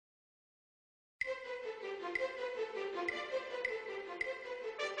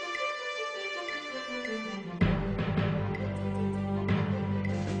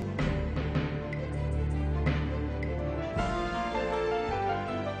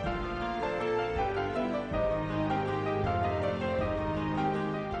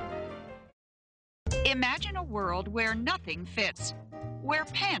Imagine a world where nothing fits, where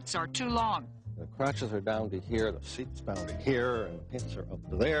pants are too long, The crotches are down to here, the seat's down to here, and the pants are up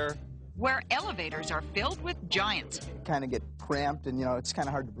to there. where elevators are filled with giants, Kind of get cramped and, it's kind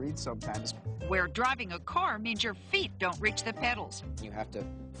of hard to breathe sometimes. where driving a car means your feet don't reach the pedals, You have to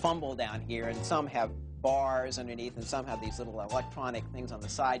fumble down here, and some have bars underneath, and some have these little electronic things on the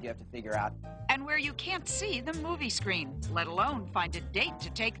side you have to figure out. and where you can't see the movie screen, let alone find a date to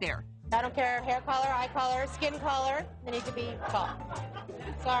take there. I don't care hair color, eye color, skin color. They need to be tall.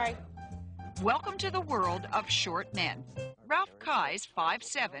 Sorry. Welcome to the world of short men. Ralph Keyes,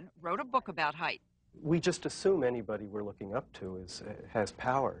 5'7", wrote a book about height. We just assume anybody we're looking up to has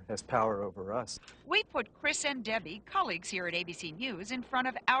power over us. We put Chris and Debbie, colleagues here at ABC News, in front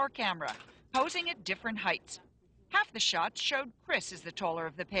of our camera, posing at different heights. Half the shots showed Chris as the taller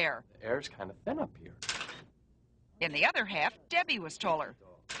of the pair. The air's kind of thin up here. In the other half, Debbie was taller.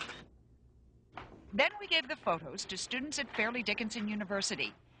 Then we gave the photos to students at Fairleigh Dickinson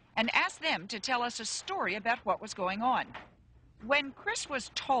University and asked them to tell us a story about what was going on. When Chris was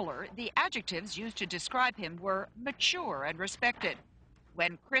taller, the adjectives used to describe him were mature and respected.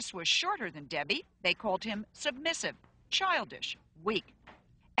 When Chris was shorter than Debbie, they called him submissive, childish, weak.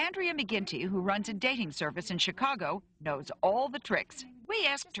 Andrea McGinty, who runs a dating service in Chicago, knows all the tricks. We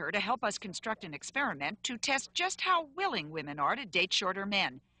asked her to help us construct an experiment to test just how willing women are to date shorter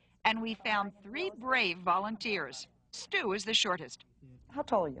men. And we found 3 brave volunteers. Stu is the shortest. How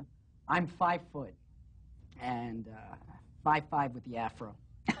tall are you? I'm 5 foot and 5'5" with the afro.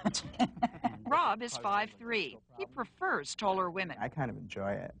 Rob is 5'3". He prefers taller women. I kind of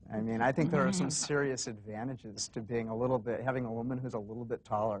enjoy it. I mean, I think there are some serious advantages to having a woman who's a little bit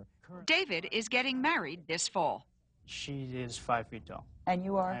taller. David is getting married this fall. She is 5 feet tall. And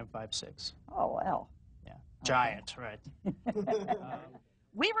you are? I am 5'6". Oh, well. Yeah, giant, right?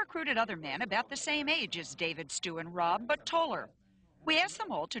 We recruited other men about the same age as David, Stu, and Rob, but taller. We asked them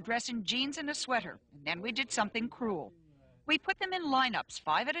all to dress in jeans and a sweater, and then we did something cruel. We put them in lineups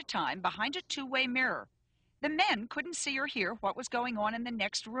 5 at a time behind a 2-way mirror. The men couldn't see or hear what was going on in the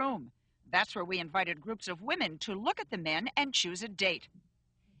next room. That's where we invited groups of women to look at the men and choose a date.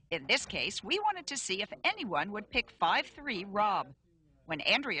 In this case, we wanted to see if anyone would pick 5'3" Rob. When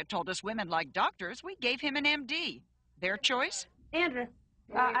Andrea told us women like doctors, we gave him an MD. Their choice? Andrew.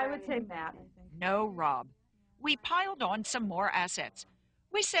 I would say Matt. No Rob. We piled on some more assets.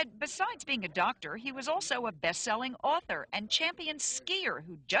 We said besides being a doctor, he was also a best-selling author and champion skier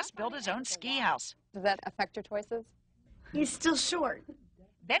who just built his own ski house. Does that affect your choices? He's still short.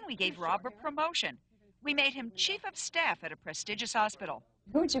 Then we gave Rob a promotion. We made him chief of staff at a prestigious hospital.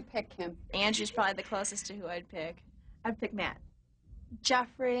 Who would you pick, Kim? Angie's probably the closest to who I'd pick. I'd pick Matt.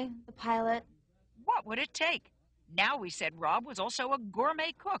 Jeffrey, the pilot. What would it take? Now we said Rob was also a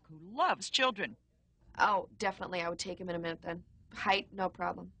gourmet cook who loves children. Oh, definitely. I would take him in a minute then. Height, no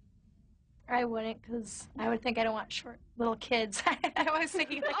problem. I wouldn't, because I would think I don't want short little kids. I was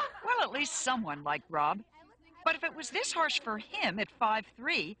thinking like... Well, at least someone liked Rob. But if it was this harsh for him at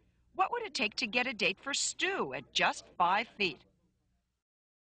 5'3", what would it take to get a date for Stu at just 5 feet?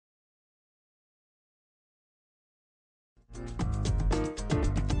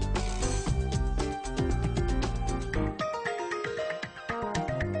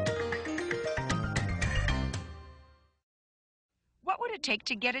 What would it take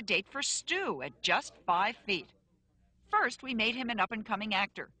to get a date for Stu at just 5 feet? First, we made him an up-and-coming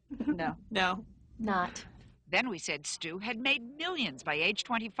actor. No. No. Not. Then we said Stu had made millions by age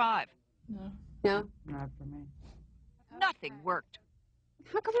 25. No. No? Not for me. Nothing worked.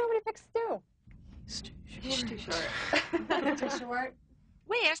 How come nobody picks Stu? He's too short. Too short?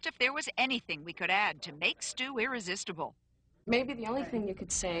 We asked if there was anything we could add to make Stu irresistible. Maybe the only thing you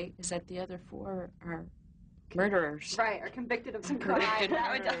could say is that the other 4 are murderers. Right, are convicted of some Convicted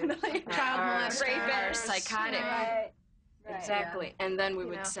crime. murderers. Definitely. Are Rapists. psychotic. Right. Exactly. And then we You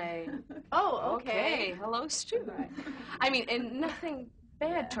would know. say, Oh, okay, hello, Stu. I mean, and nothing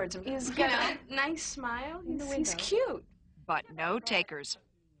bad towards him. He's got a nice smile. He's cute. But no takers.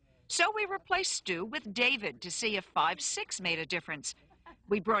 So we replaced Stu with David to see if 5'6" made a difference.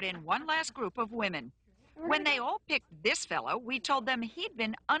 We brought in one last group of women. When they all picked this fellow, we told them he'd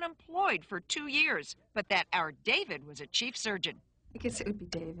been unemployed for 2 years, but that our David was a chief surgeon. I guess it would be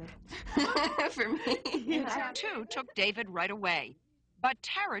David. For me. 2 took David right away. But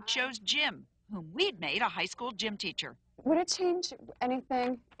Tara chose Jim, whom we'd made a high school gym teacher. Would it change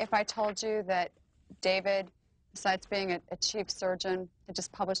anything if I told you that David, besides being a chief surgeon, had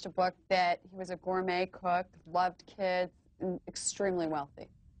just published a book that he was a gourmet cook, loved kids, and extremely wealthy?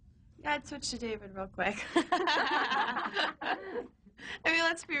 Yeah, I'd switch to David real quick. I mean,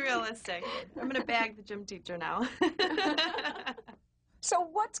 let's be realistic. I'm going to bag the gym teacher now. So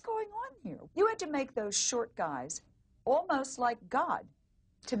what's going on here? You had to make those short guys almost like God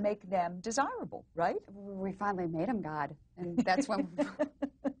to make them desirable, right? We finally made him God, and that's when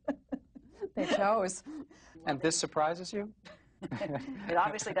they chose. And this surprises you? It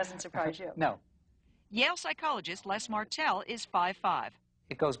obviously doesn't surprise you. No. Yale psychologist Les Martell is 5'5".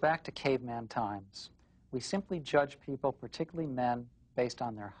 It goes back to caveman times. We simply judge people, particularly men, based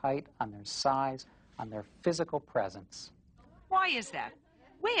on their height, on their size, on their physical presence. Why is that?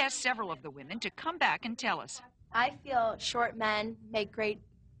 We asked several of the women to come back and tell us. I feel short men make great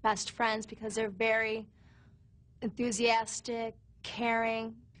best friends because they're very enthusiastic,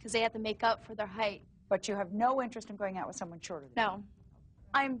 caring, because they have to make up for their height. But you have no interest in going out with someone shorter than No.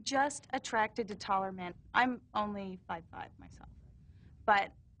 I'm just attracted to taller men. I'm only 5'5" myself.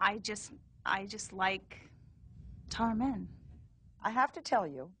 But I just like taller men. I have to tell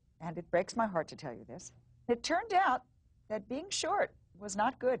you, and it breaks my heart to tell you this, it turned out that being short was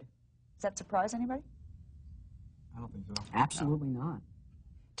not good. Does that surprise anybody? I don't think so. Absolutely not.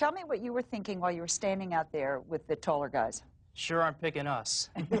 Tell me what you were thinking while you were standing out there with the taller guys. Sure aren't picking us.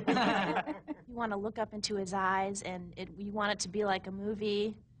 You want to look up into his eyes, and you want it to be like a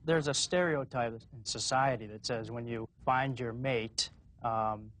movie. There's a stereotype in society that says when you find your mate,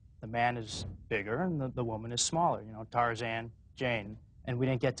 the man is bigger and the woman is smaller. You know, Tarzan, Jane. And we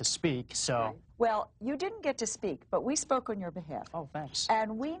didn't get to speak, so... Right. Well, you didn't get to speak, but we spoke on your behalf. Oh, thanks.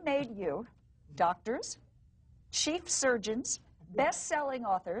 And we made you doctors, chief surgeons, best-selling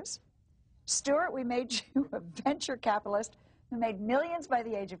authors. Stuart, we made you a venture capitalist who made millions by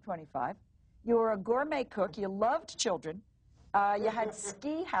the age of 25. You were a gourmet cook. You loved children. You had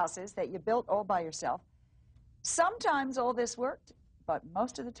ski houses that you built all by yourself. Sometimes all this worked, but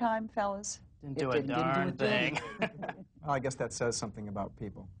most of the time, fellas, Didn't do a darn thing. Well, I guess that says something about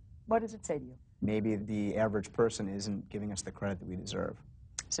people. What does it say to you? Maybe the average person isn't giving us the credit that we deserve.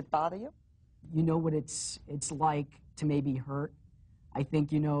 Does it bother you? You know what it's like to maybe hurt. I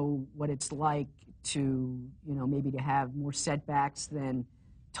think you know what it's like to, maybe to have more setbacks than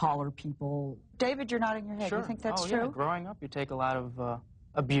taller people. David, you're nodding your head. Sure. You think that's Yeah. true? Growing up, you take a lot of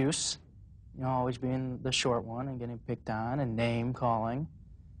abuse. Always being the short one and getting picked on and name calling.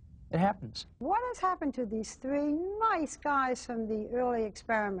 It happens. What has happened to these three nice guys from the early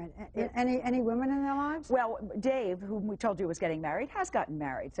experiment? Any women in their lives? Well, Dave, whom we told you was getting married, has gotten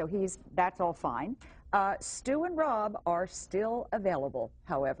married, so that's all fine. Stu and Rob are still available,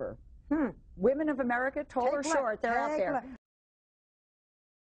 however. Women of America, tall or short, they're out there.